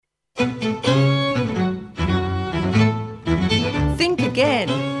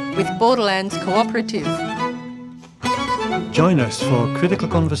Again with Borderlands Cooperative. Join us for critical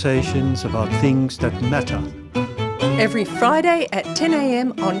conversations about things that matter. Every Friday at 10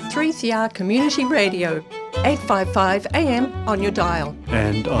 a.m. on 3CR Community Radio, 855 AM on your dial.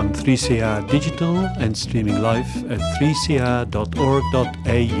 And on 3CR Digital and streaming live at 3cr.org.au.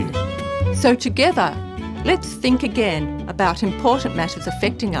 So together, let's think again about important matters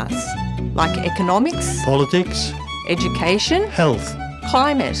affecting us, like economics, Politics, education, health,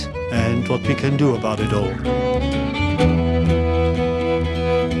 climate, and what we can do about it all.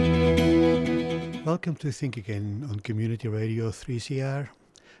 Welcome to Think Again on Community Radio 3CR.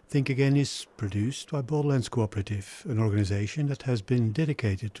 Think Again is produced by Borderlands Cooperative, an organisation that has been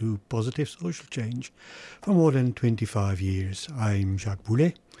dedicated to positive social change for more than 25 years. I'm Jacques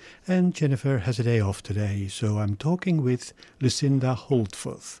and Jennifer has a day off today, so I'm talking with Lucinda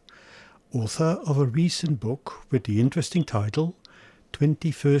Holdforth, author of a recent book with the interesting title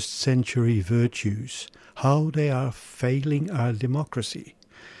 21st Century Virtues, How They Are Failing Our Democracy.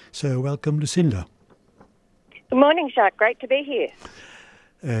 So welcome, Lucinda. Good morning, Jacques. Great to be here.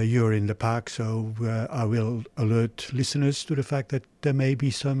 You're in the park, so I will alert listeners to the fact that there may be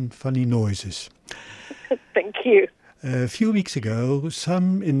some funny noises. Thank you. A few weeks ago,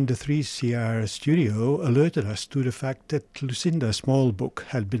 some in the 3CR studio alerted us to the fact that Lucinda's small book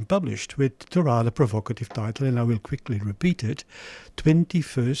had been published with the rather provocative title, and I will quickly repeat it,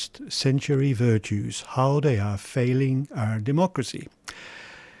 21st Century Virtues, How They Are Failing Our Democracy.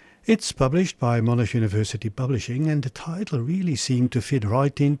 It's published by Monash University Publishing, and the title really seemed to fit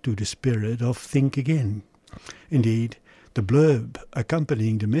right into the spirit of Think Again. Indeed, the blurb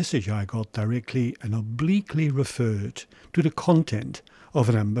accompanying the message I got directly and obliquely referred to the content of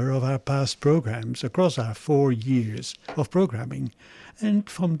a number of our past programs across our 4 years of programming, and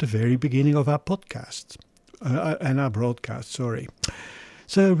from the very beginning of our podcasts, broadcast.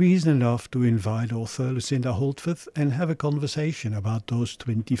 So reason enough to invite author Lucinda Holdforth and have a conversation about those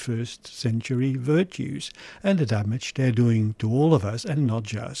 21st century virtues and the damage they're doing to all of us and not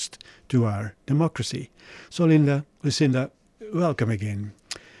just to our democracy. So Lucinda, welcome again.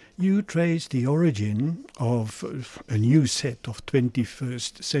 You trace the origin of a new set of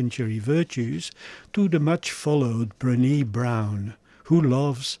 21st century virtues to the much followed Brené Brown, who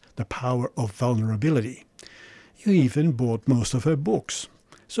loves the power of vulnerability. You even bought most of her books.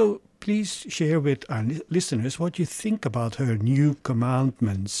 So please share with our listeners what you think about her new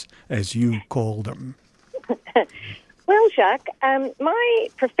commandments, as you call them. Well, Jacques, my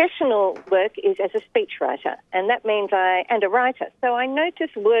professional work is as a speechwriter, and that means and a writer. So I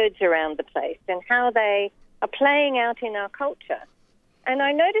notice words around the place and how they are playing out in our culture. And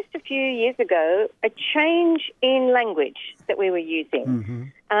I noticed a few years ago a change in language that we were using.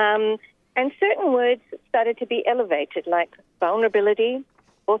 Mm-hmm. And certain words started to be elevated, like vulnerability,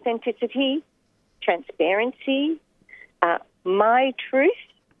 authenticity, transparency, my truth,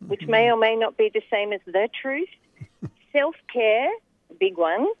 which may or may not be the same as the truth, self-care, big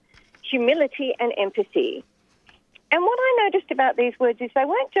one, humility and empathy. And what I noticed about these words is they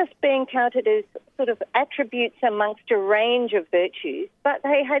weren't just being touted as sort of attributes amongst a range of virtues, but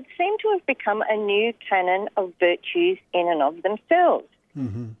they had seemed to have become a new canon of virtues in and of themselves.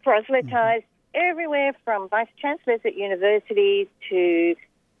 Mm-hmm. Proselytized everywhere from vice-chancellors at universities to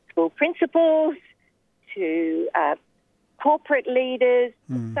school principals to corporate leaders,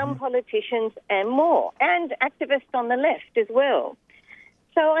 mm-hmm. some politicians and more, and activists on the left as well.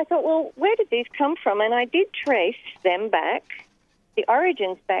 So I thought, well, where did these come from? And I did trace them back, the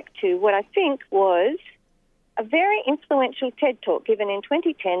origins back to what I think was a very influential TED Talk given in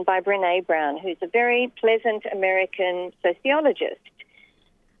 2010 by Brené Brown, who's a very pleasant American sociologist.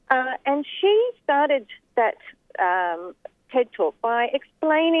 And she started that TED Talk by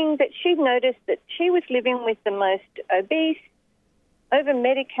explaining that she'd noticed that she was living with the most obese,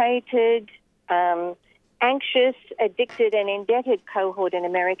 over-medicated, anxious, addicted and indebted cohort in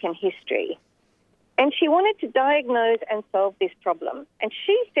American history. And she wanted to diagnose and solve this problem. And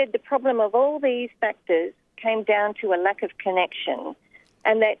she said the problem of all these factors came down to a lack of connection,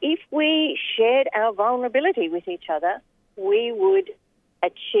 and that if we shared our vulnerability with each other, we would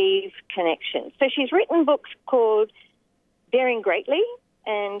achieve connection. So she's written books called Daring Greatly,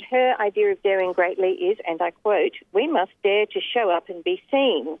 and her idea of daring greatly is, and I quote, "We must dare to show up and be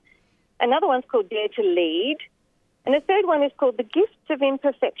seen." Another one's called Dare to Lead, and a third one is called The Gifts of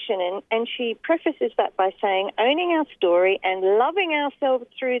Imperfection, and she prefaces that by saying, owning our story and loving ourselves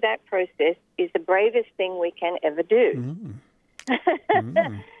through that process is the bravest thing we can ever do.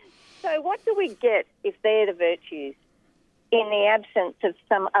 So what do we get if they're the virtues in the absence of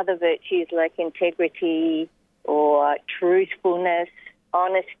some other virtues like integrity or truthfulness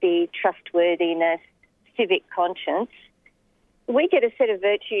honesty, trustworthiness, civic conscience, we get a set of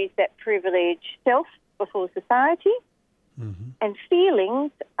virtues that privilege self before society and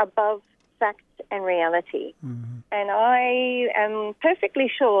feelings above facts and reality. And I am perfectly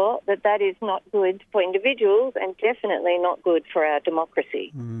sure that that is not good for individuals and definitely not good for our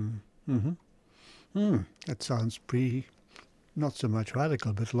democracy. That sounds pretty, not so much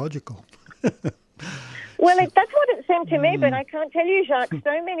radical, but logical. Well, that's what it seemed to me, but I can't tell you, Jacques,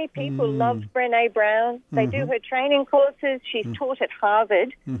 so many people loved Brené Brown. They do her training courses. She's taught at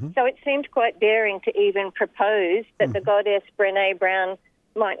Harvard. So it seemed quite daring to even propose that the goddess Brené Brown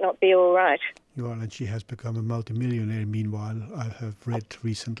might not be all right. Well, and she has become a multimillionaire, meanwhile, I have read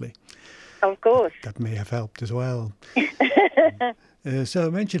recently. Of course. That may have helped as well. So I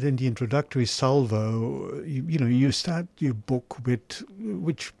mentioned in the introductory salvo, you start your book with,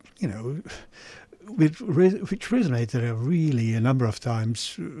 which resonated really a number of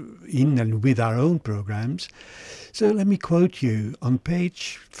times in and with our own programs. So let me quote you. On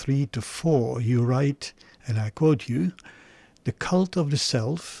page 3 to 4, you write, and I quote you, "The cult of the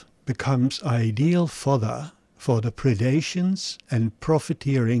self becomes ideal fodder for the predations and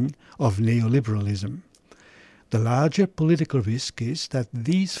profiteering of neoliberalism. The larger political risk is that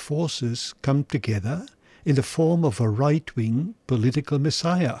these forces come together in the form of a right-wing political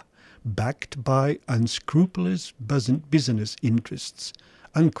messiah, backed by unscrupulous business interests,"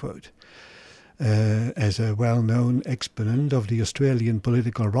 unquote. As a well-known exponent of the Australian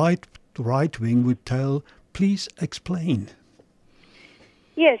political right-wing would tell, please explain.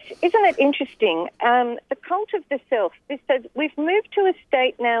 Yes, isn't it interesting? The cult of the self. We've moved to a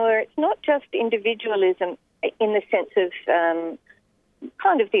state now where it's not just individualism in the sense of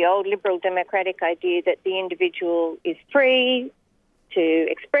kind of the old liberal democratic idea that the individual is free to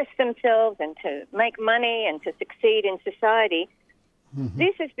express themselves and to make money and to succeed in society.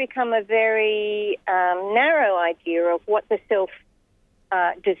 This has become a very narrow idea of what the self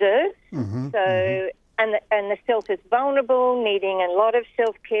deserves. And the self is vulnerable, needing a lot of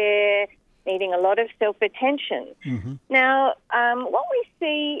self-care, needing a lot of self-attention. Now, what we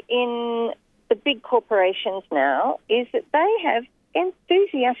see in the big corporations now is that they have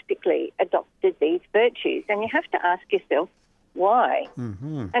enthusiastically adopted these virtues, and you have to ask yourself why.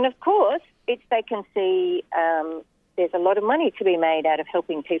 And of course, they can see there's a lot of money to be made out of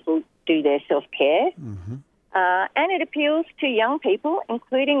helping people do their self-care, and it appeals to young people,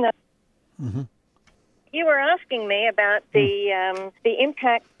 including the. You were asking me about the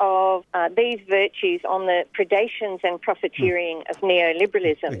impact of these virtues on the predations and profiteering of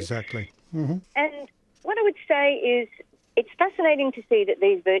neoliberalism. Exactly. And what I would say is it's fascinating to see that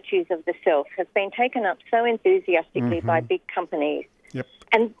these virtues of the self have been taken up so enthusiastically by big companies.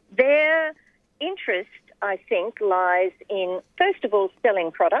 And their interest, I think, lies in, first of all,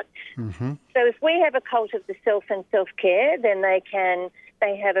 selling products. So if we have a cult of the self and self-care, then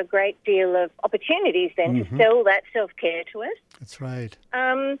they have a great deal of opportunities then to sell that self-care to us. That's right.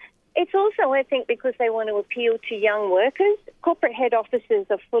 It's also, I think, because they want to appeal to young workers. Corporate head offices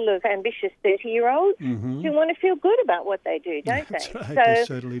are full of ambitious 30-year-olds who want to feel good about what they do, don't That's they? right, So they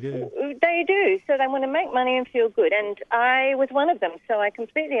certainly do. They do. So they want to make money and feel good. And I was one of them, so I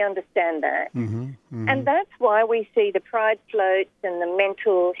completely understand that. And that's why we see the pride floats and the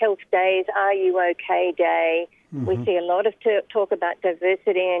mental health days, Are You OK Day. We see a lot of talk about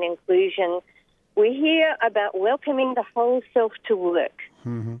diversity and inclusion. We hear about welcoming the whole self to work.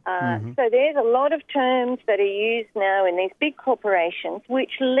 So there's a lot of terms that are used now in these big corporations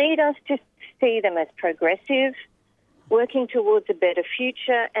which lead us to see them as progressive, working towards a better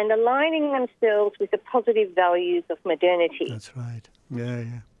future and aligning themselves with the positive values of modernity. That's right.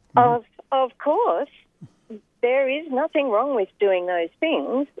 Yeah. Of course, there is nothing wrong with doing those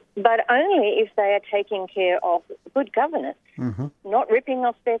things, but only if they are taking care of good governance, not ripping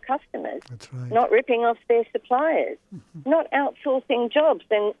off their customers, That's right. not ripping off their suppliers, not outsourcing jobs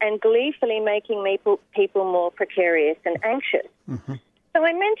and gleefully making people more precarious and anxious. So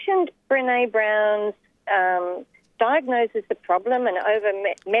I mentioned Brené Brown's diagnoses the problem and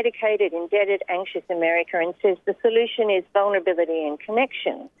over-medicated, indebted, anxious America and says the solution is vulnerability and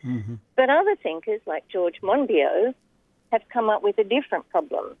connection. But other thinkers like George Monbiot have come up with a different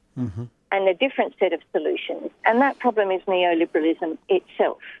problem and a different set of solutions. And that problem is neoliberalism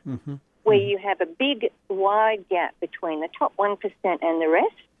itself, where you have a big, wide gap between the top 1% and the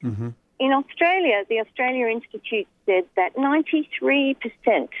rest. In Australia, the Australia Institute said that 93%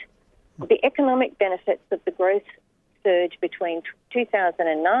 of the economic benefits of the growth surge between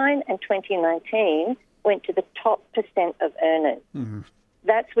 2009 and 2019 went to the top % of earners.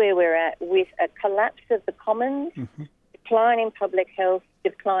 That's where we're at, with a collapse of the commons, decline in public health,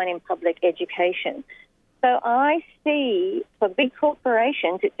 decline in public education. So I see for big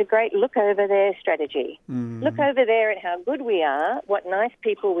corporations, it's a great look over their strategy. Look over there at how good we are, what nice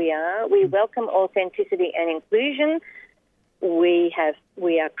people we are. We welcome authenticity and inclusion. We are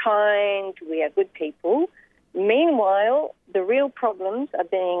kind, we are good people. Meanwhile, the real problems are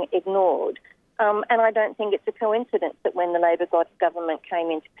being ignored. And I don't think it's a coincidence that when the Labor government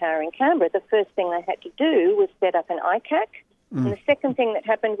came into power in Canberra, the first thing they had to do was set up an ICAC. And the second thing that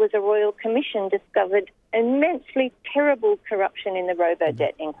happened was a Royal Commission discovered immensely terrible corruption in the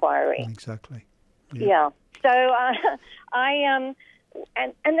Robo-Debt inquiry. Exactly. Yeah. So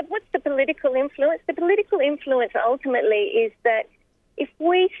what's the political influence? The political influence ultimately is that if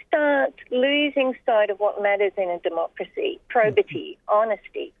we start losing sight of what matters in a democracy, probity,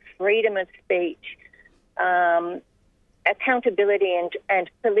 honesty, freedom of speech, accountability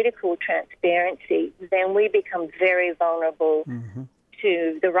and political transparency, then we become very vulnerable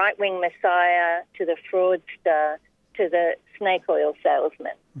to the right-wing messiah, to the fraudster, to the snake oil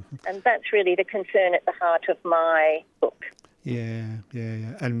salesman. And that's really the concern at the heart of my book. Yeah.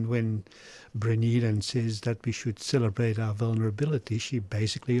 And when Brené then says that we should celebrate our vulnerability, she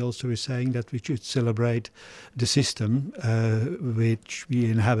basically also is saying that we should celebrate the system which we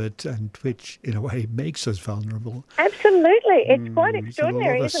inhabit and which, in a way, makes us vulnerable. Absolutely. It's quite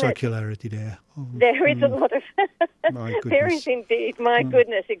extraordinary, isn't it? There's a lot of circularity there. There is a lot of... My goodness. There is indeed. My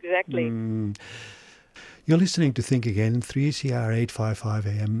goodness, exactly. You're listening to Think Again, 3CR 855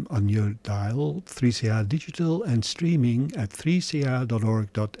 AM on your dial, 3CR digital and streaming at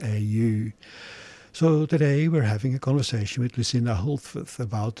 3cr.org.au. So today we're having a conversation with Lucinda Holdforth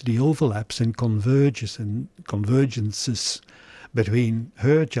about the overlaps and convergences between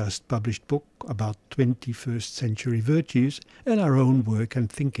her just published book about 21st century virtues and our own work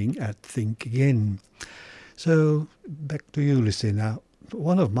and thinking at Think Again. So back to you, Lucinda.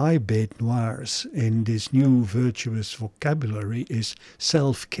 One of my bête noirs in this new virtuous vocabulary is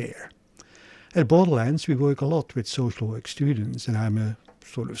self-care. At Borderlands, we work a lot with social work students, and I'm a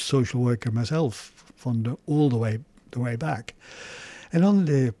sort of social worker myself from all the way back. And on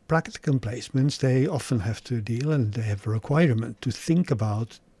the practicum placements, they often have to deal, and they have a requirement to think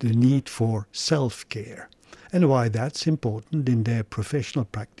about the need for self-care and why that's important in their professional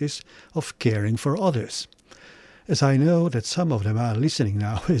practice of caring for others. As I know that some of them are listening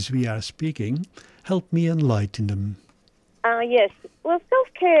now as we are speaking, help me enlighten them. Yes. Well,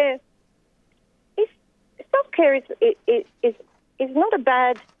 self-care is not a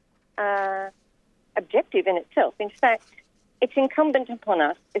bad objective in itself. In fact, it's incumbent upon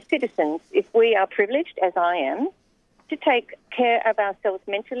us as citizens, if we are privileged, as I am, to take care of ourselves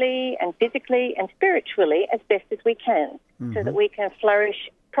mentally and physically and spiritually as best as we can, so that we can flourish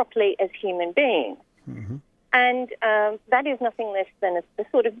properly as human beings. And that is nothing less than the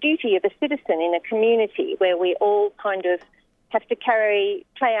sort of duty of a citizen in a community where we all kind of have to play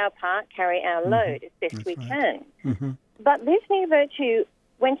our part, carry our load as best we can. But this new virtue,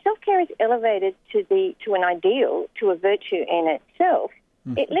 when self-care is elevated to an ideal, to a virtue in itself,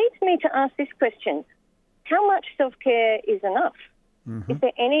 it leads me to ask this question: how much self-care is enough? Is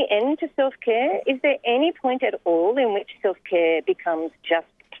there any end to self-care? Is there any point at all in which self-care becomes just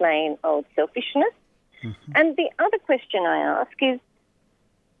plain old selfishness? And the other question I ask is,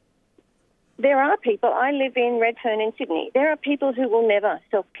 there are people, I live in Redfern in Sydney, there are people who will never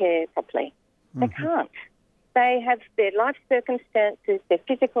self-care properly. They can't. They have their life circumstances, their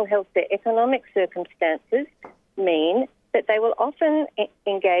physical health, their economic circumstances mean that they will often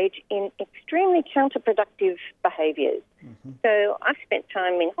engage in extremely counterproductive behaviours. So I've spent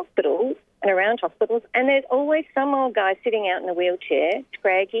time in hospitals and around hospitals, and there's always some old guy sitting out in a wheelchair,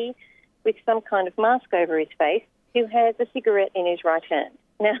 scraggy, with some kind of mask over his face, who has a cigarette in his right hand.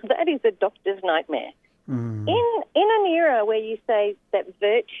 Now, that is a doctor's nightmare. In an era where you say that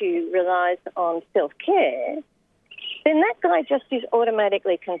virtue relies on self-care, then that guy just is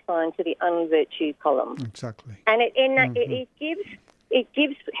automatically consigned to the unvirtue column. Exactly. And it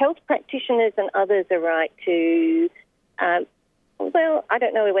gives health practitioners and others a right to, I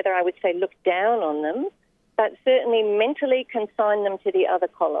don't know whether I would say look down on them, but certainly mentally consign them to the other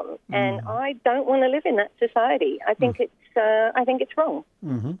column. And I don't want to live in that society. I think it's wrong.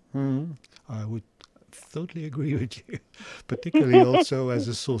 I would totally agree with you, particularly also as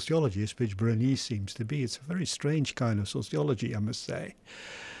a sociologist, which Brené seems to be. It's a very strange kind of sociology, I must say.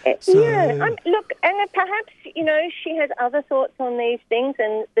 Look, and perhaps, she has other thoughts on these things,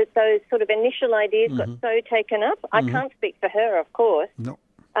 and that those sort of initial ideas got so taken up. I can't speak for her, of course. No.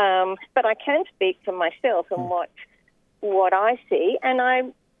 But I can speak for myself and what I see, and I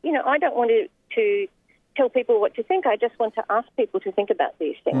don't want to tell people what to think. I just want to ask people to think about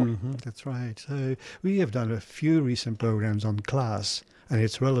these things. That's right. So we have done a few recent programs on class and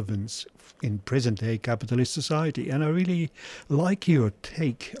its relevance in present-day capitalist society. And I really like your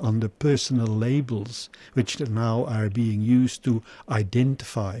take on the personal labels which now are being used to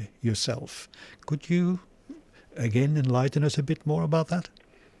identify yourself. Could you, again, enlighten us a bit more about that?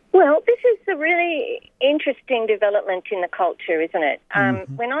 Well, this is a really interesting development in the culture, isn't it?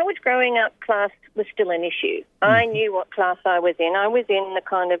 When I was growing up, class was still an issue. I knew what class I was in. I was in the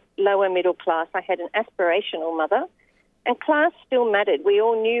kind of lower middle class. I had an aspirational mother, and class still mattered. We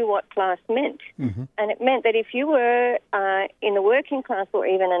all knew what class meant. And it meant that if you were in the working class or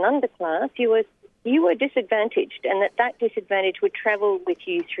even an underclass, you were disadvantaged, and that disadvantage would travel with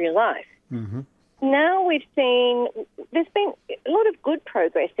you through life. Now we've seen there's been a lot of good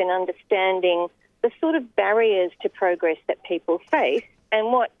progress in understanding the sort of barriers to progress that people face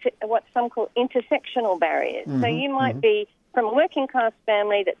and what some call intersectional barriers. So you might be from a working class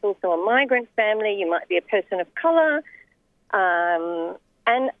family that's also a migrant family. You might be a person of colour.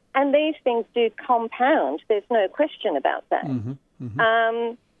 And these things do compound. There's no question about that.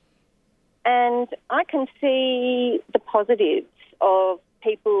 And I can see the positives of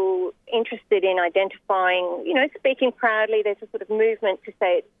people interested in identifying, speaking proudly. There's a sort of movement to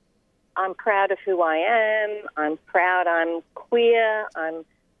say, I'm proud of who I am. I'm proud I'm queer.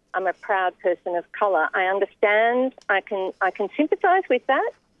 I'm a proud person of colour. I understand. I can sympathise with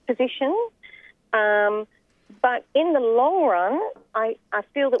that position. But in the long run, I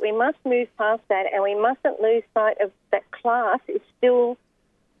feel that we must move past that, and we mustn't lose sight of that class is still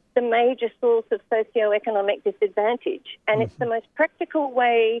the major source of socioeconomic disadvantage. And it's the most practical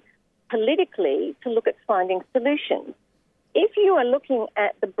way politically to look at finding solutions. If you are looking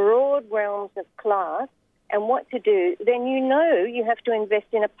at the broad realms of class and what to do, then you have to invest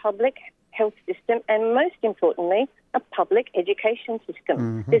in a public health system and, most importantly, a public education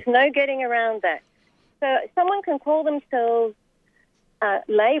system. There's no getting around that. So someone can call themselves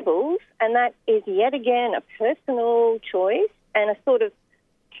labels, and that is yet again a personal choice and a sort of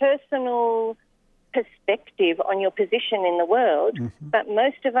personal perspective on your position in the world. But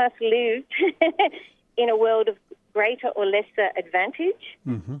most of us live in a world of greater or lesser advantage.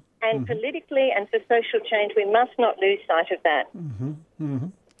 And politically and for social change, we must not lose sight of that.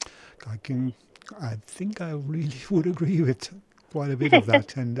 I think I really would agree with quite a bit of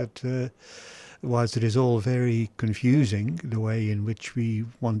that. And that whilst it is all very confusing, the way in which we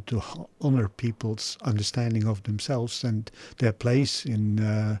want to honour people's understanding of themselves and their place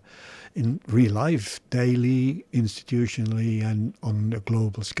in real life, daily, institutionally, and on a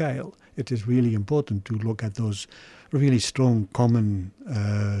global scale, it is really important to look at those really strong common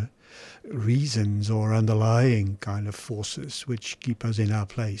reasons or underlying kind of forces which keep us in our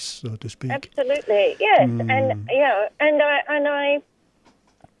place, so to speak. Absolutely, yes.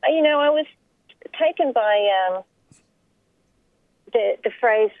 I was taken by the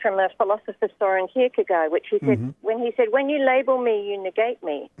phrase from a philosopher, Soren Kierkegaard, which he said, when you label me, you negate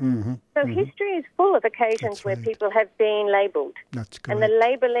me. So history is full of occasions where people have been labelled. That's correct. And the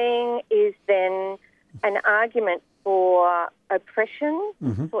labelling is then an argument for oppression,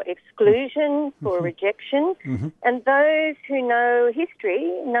 for exclusion, for rejection. And those who know history,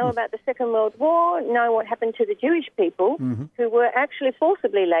 know about the Second World War, know what happened to the Jewish people who were actually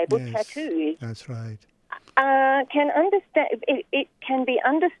forcibly labelled tattoos. That's right. Can understand. It can be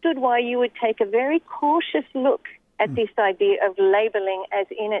understood why you would take a very cautious look at this idea of labelling as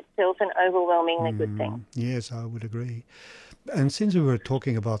in itself an overwhelmingly good thing. Yes, I would agree. And since we were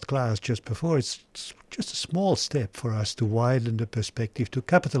talking about class just before, it's just a small step for us to widen the perspective to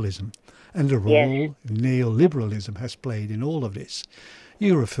capitalism and the role neoliberalism has played in all of this.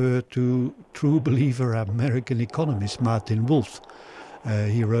 You refer to true believer American economist Martin Wolf.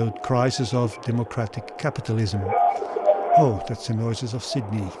 He wrote Crisis of Democratic Capitalism. Oh, that's the noises of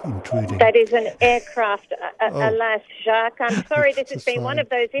Sydney intruding. That is an aircraft. Alas, Jacques, I'm sorry this has been one of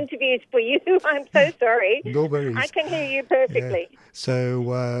those interviews for you. I'm so sorry. No worries. I can hear you perfectly. Yeah.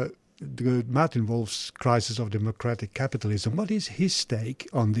 So, Martin Wolf's Crisis of Democratic Capitalism, what is his take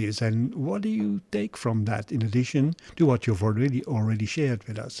on this, and what do you take from that in addition to what you've already shared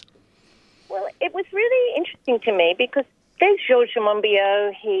with us? Well, it was really interesting to me because there's Georges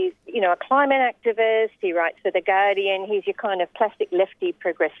Monbiot. He's, a climate activist. He writes for The Guardian. He's your kind of classic lefty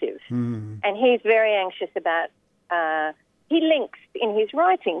progressive. And he's very anxious about, he links in his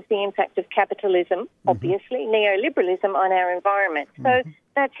writings the impact of capitalism, obviously, neoliberalism on our environment. So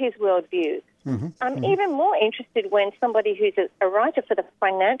that's his worldview. I'm even more interested when somebody who's a writer for the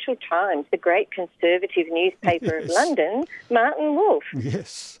Financial Times, the great conservative newspaper of London, Martin Wolf.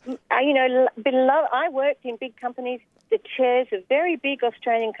 Yes. I worked in big companies. The chairs of very big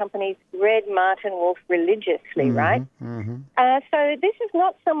Australian companies read Martin Wolf religiously, right? Mm-hmm. So this is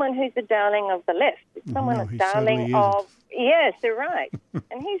not someone who's the darling of the left. It's someone No, that's he darling certainly of... Yes, they're right.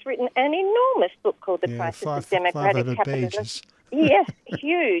 And he's written an enormous book called The Crisis of Democratic 500 Capitalism. pages. Yes,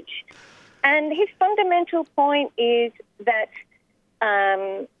 huge. And his fundamental point is that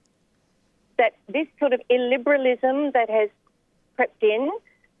that this sort of illiberalism that has crept in,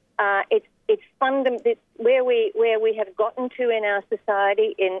 it's where we have gotten to in our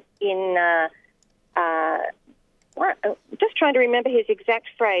society. Just trying to remember his exact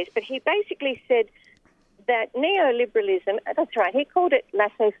phrase, but he basically said that neoliberalism, that's right, he called it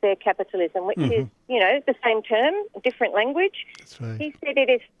laissez-faire capitalism, which is, the same term, different language. That's right. He said it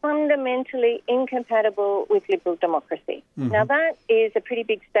is fundamentally incompatible with liberal democracy. Mm-hmm. Now, that is a pretty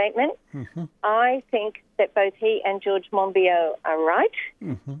big statement. Mm-hmm. I think that both he and George Monbiot are right,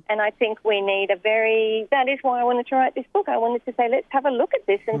 Mm-hmm. and I think we need that is why I wanted to write this book. I wanted to say, let's have a look at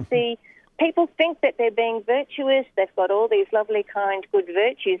this and see. People think that they're being virtuous. They've got all these lovely, kind, good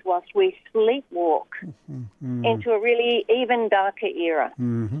virtues whilst we sleepwalk into a really even darker era.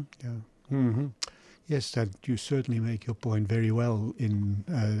 Mm-hmm. Yeah. Mm-hmm. Yes, that you certainly make your point very well in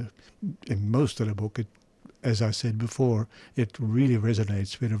most of the book. As I said before, it really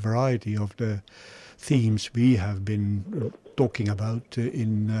resonates with a variety of the themes we have been talking about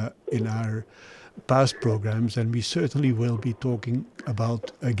in our past programs, and we certainly will be talking about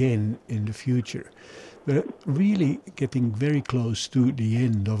again in the future. We're really getting very close to the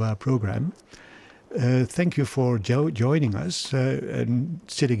end of our program. Thank you for joining us and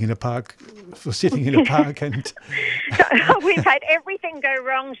sitting in a park. And We've had everything go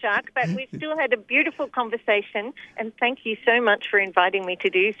wrong, Jacques, but we've still had a beautiful conversation, and thank you so much for inviting me to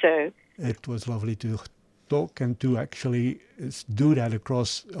do so. It was lovely to talk and to actually do that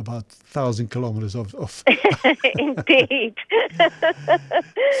across about 1,000 kilometers of Indeed.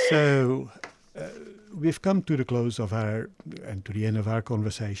 So we've come to the close of to the end of our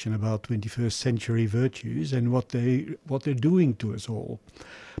conversation about 21st century virtues and what they're doing to us all,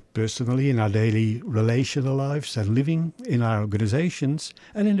 personally in our daily relational lives and living in our organizations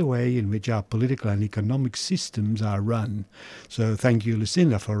and in the way in which our political and economic systems are run. So thank you,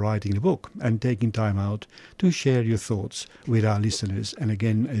 Lucinda, for writing the book and taking time out to share your thoughts with our listeners. And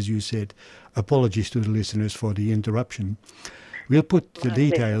again, as you said, apologies to the listeners for the interruption. We'll put the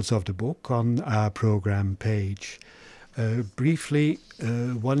details of the book on our program page. Briefly,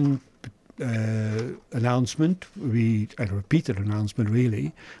 one announcement, a repeated announcement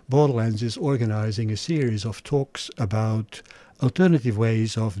really, Borderlands is organizing a series of talks about alternative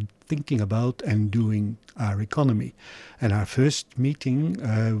ways of thinking about and doing our economy. And our first meeting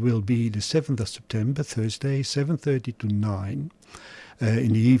will be the 7th of September, Thursday, 7:30 to 9.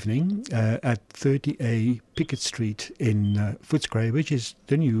 In the evening at 30A Pickett Street in Footscray, which is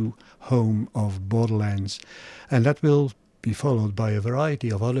the new home of Borderlands. And that will be followed by a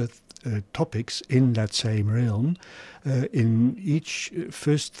variety of other topics in that same realm in each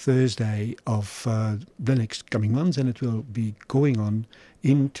first Thursday of the next coming months, and it will be going on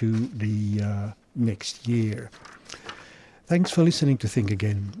into the next year. Thanks for listening to Think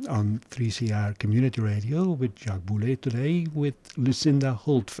Again on 3CR Community Radio with Jacques Boulet today with Lucinda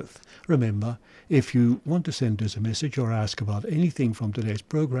Holdforth. Remember, if you want to send us a message or ask about anything from today's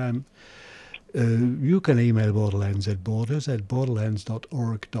program, you can email Borderlands at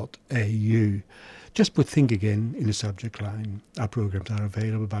borderlands.org.au. Just put Think Again in the subject line. Our programs are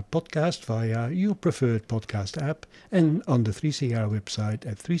available by podcast via your preferred podcast app and on the 3CR website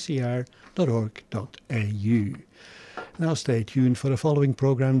at 3cr.org.au. Now stay tuned for the following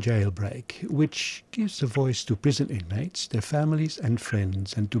program, Jailbreak, which gives a voice to prison inmates, their families and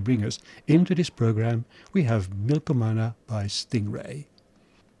friends. And to bring us into this program, we have Milkomana by Stingray.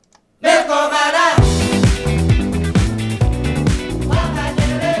 Milkomana!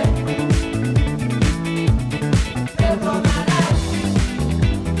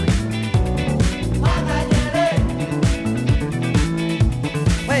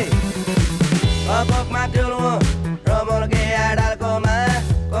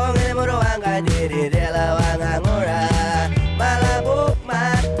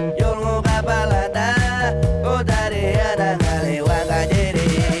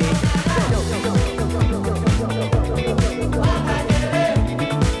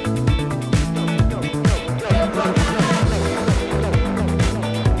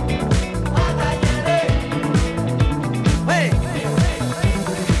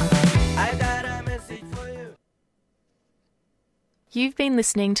 You've been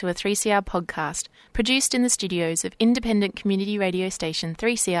listening to a 3CR podcast produced in the studios of independent community radio station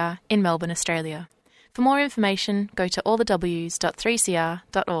 3CR in Melbourne, Australia. For more information, go to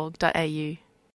allthews.3cr.org.au.